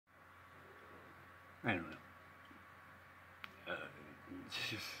I don't know. It's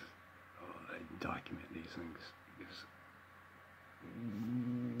just, I document these things because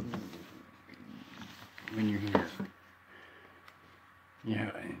when you're here,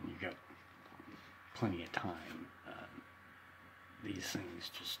 yeah, and you got plenty of time, these things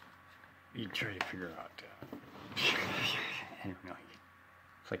just, you try to figure out, I don't know,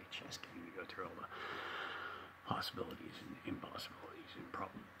 it's like a chess game. You go through all the possibilities and impossibilities and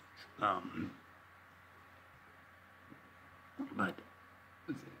problems. But,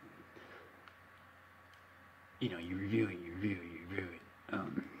 you know, you review it.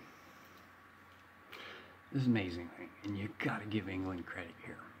 This is amazing thing, and you gotta give England credit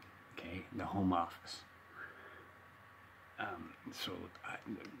here, okay? The Home Office. So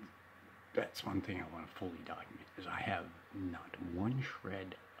that's one thing I want to fully document, is I have not one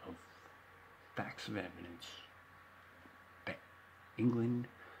shred of facts of evidence that England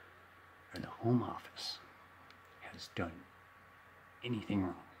or the Home Office has done anything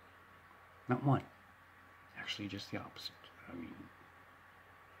wrong. Not one. Actually, just the opposite. I mean,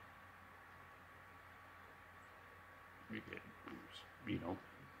 you know,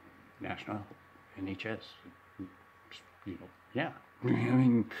 national NHS, you know, yeah. I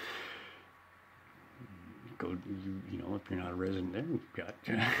mean, go, you know, if you're not a resident there, you've got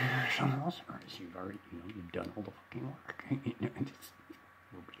someone else in ours. You've already, you know, you've done all the fucking work. You know, it's,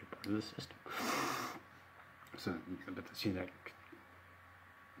 you'll be a part of the system. So, but to see that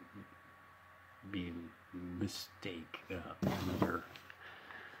be a mistake, another,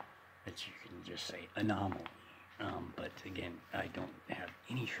 that you can just say anomaly. But again, I don't have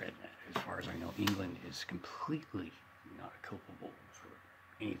any shred. As far as I know, England is completely not culpable for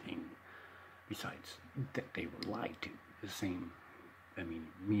anything besides that they were lied to. The same, I mean,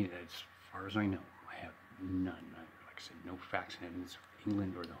 me, as far as I know, I have none. Like I said, no facts and evidence of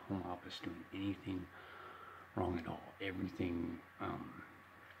England or the Home Office doing anything wrong at all. Everything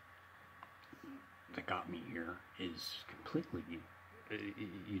that got me here is completely,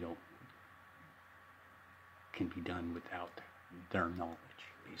 you know, can be done without their knowledge,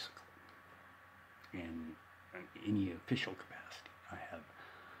 basically. And in any official capacity, I have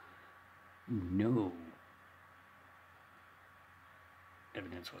no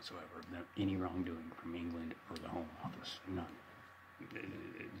evidence whatsoever of any wrongdoing from England or the Home Office. None.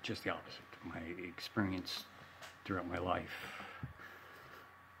 Just the opposite. My experience throughout my life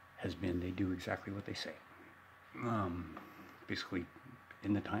has been they do exactly what they say. Basically,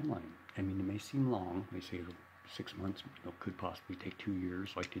 in the timeline. I mean, it may seem long. They say 6 months, you know, could possibly take 2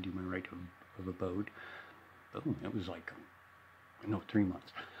 years, like to do my right of abode. Boom, it was like, no, 3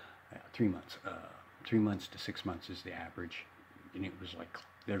 months. 3 months. 3 months to 6 months is the average. And it was like,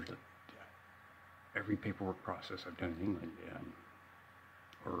 there's every paperwork process I've done in England,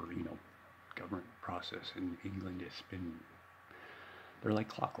 or, you know, government process in England, it's been, they're like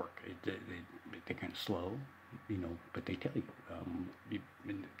clockwork. They're kind of slow, you know, but they tell you,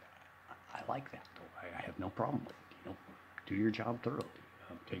 I like that though. I have no problem with it. You know, do your job thoroughly.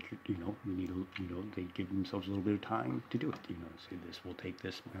 Take your, you know, you need to, you know, they give themselves a little bit of time to do it. You know, say this will take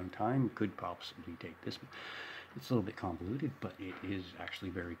this amount of time. Could possibly take this. It's a little bit convoluted, but it is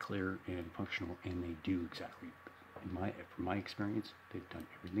actually very clear and functional, and they do exactly. From my experience, they've done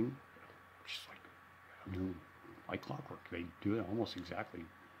everything just like, I mean, like clockwork. They do it almost exactly.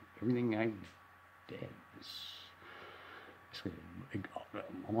 Everything I did is basically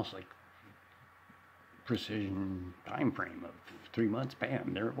almost like precision time frame of 3 months.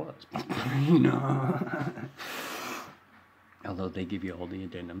 Bam, there it was. You know. Although they give you all the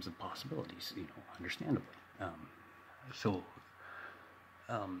addendums and possibilities, you know, understandably.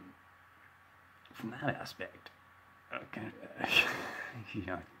 From that aspect, you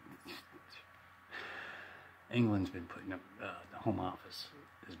know, England's been put in the Home Office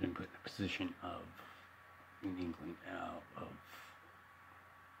has been put in a position of, in England, of,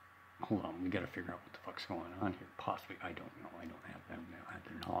 hold on, we got to figure out what the fuck's going on here. Possibly, I don't know. I don't have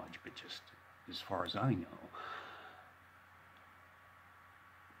their knowledge, but just as far as I know,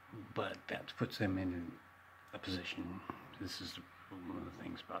 but that puts them in a position. This is one of the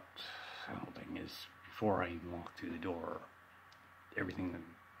things about the whole thing is, before I even walk through the door, everything,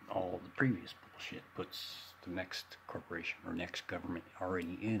 all the previous bullshit puts the next corporation or next government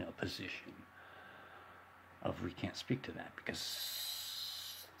already in a position of, we can't speak to that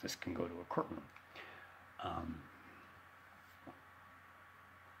because this can go to a courtroom.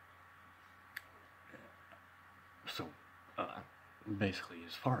 Basically,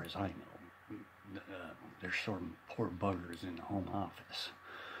 as far as I know, there's sort of poor buggers in the Home Office,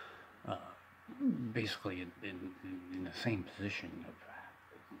 basically in the same position of,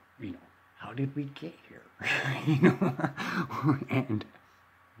 you know, how how did we get here? You know, and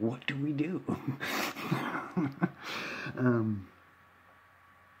what do we do?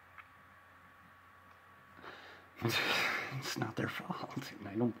 It's not their fault, and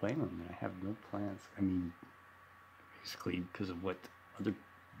I don't blame them. I have no plans. I mean, basically because of what other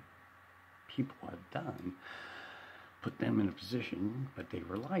people have done, put them in a position, but they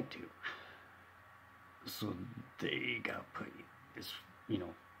were lied to. So they got put, this, you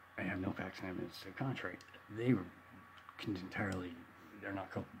know, I have no facts and evidence to the contrary. They were entirely, they're not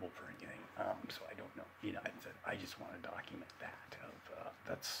culpable for anything. So I don't know. You know, I just want to document that.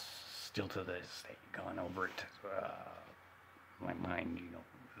 That's still to this day, gone over it my mind, you know,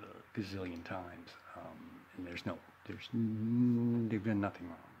 a gazillion times. And they've done nothing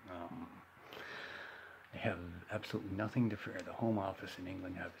wrong. They have absolutely nothing to fear. The Home Office in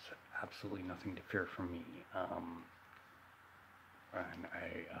England has absolutely nothing to fear from me. And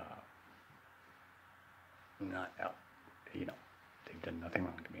I'm not out, you know, they've done nothing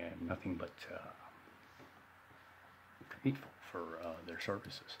wrong to me. I am nothing but grateful for their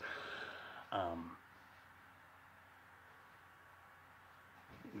services.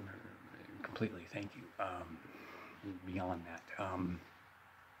 Completely, thank you. Beyond that,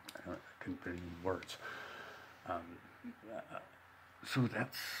 I couldn't put it in words. So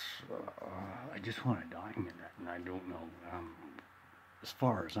that's, I just want to document that, and I don't know, as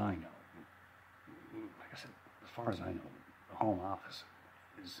far as I know, like I said, as far as I know, the Home Office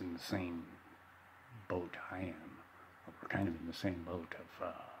is in the same boat I am. We're kind of in the same boat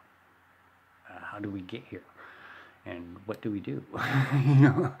of, how do we get here? And what do we do? You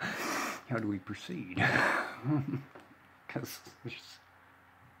know, how do we proceed? Because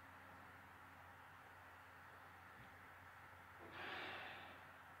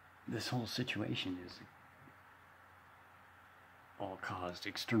this whole situation is all caused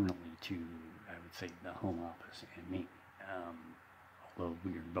externally to, I would say, the Home Office and me. Although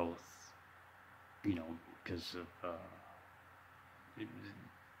we are both, you know, because of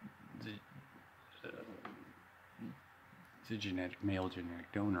the male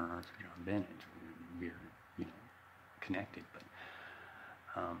genetic donor, Arthur John Bennett, we're, you know, connected, but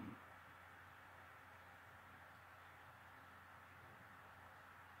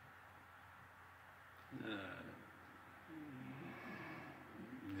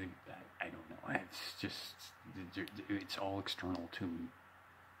I don't know. It's just, it's all external to me.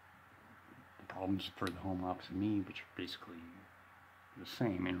 The problems for the Home Office and me, which are basically the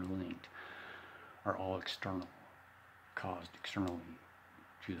same, interlinked, are all external, caused externally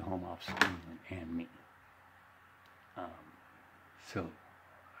to the Home Office of England and me. So,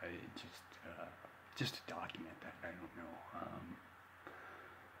 I just to document that, I don't know,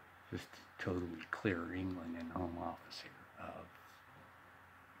 just to totally clear England and the Home Office here of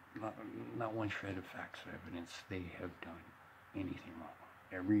not one shred of facts or evidence they have done anything wrong.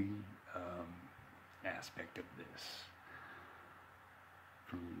 Every aspect of this,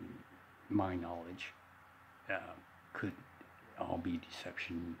 from my knowledge, could all be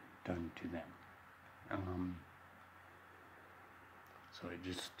deception done to them. So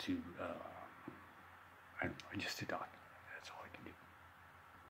just to, I don't know, just to document.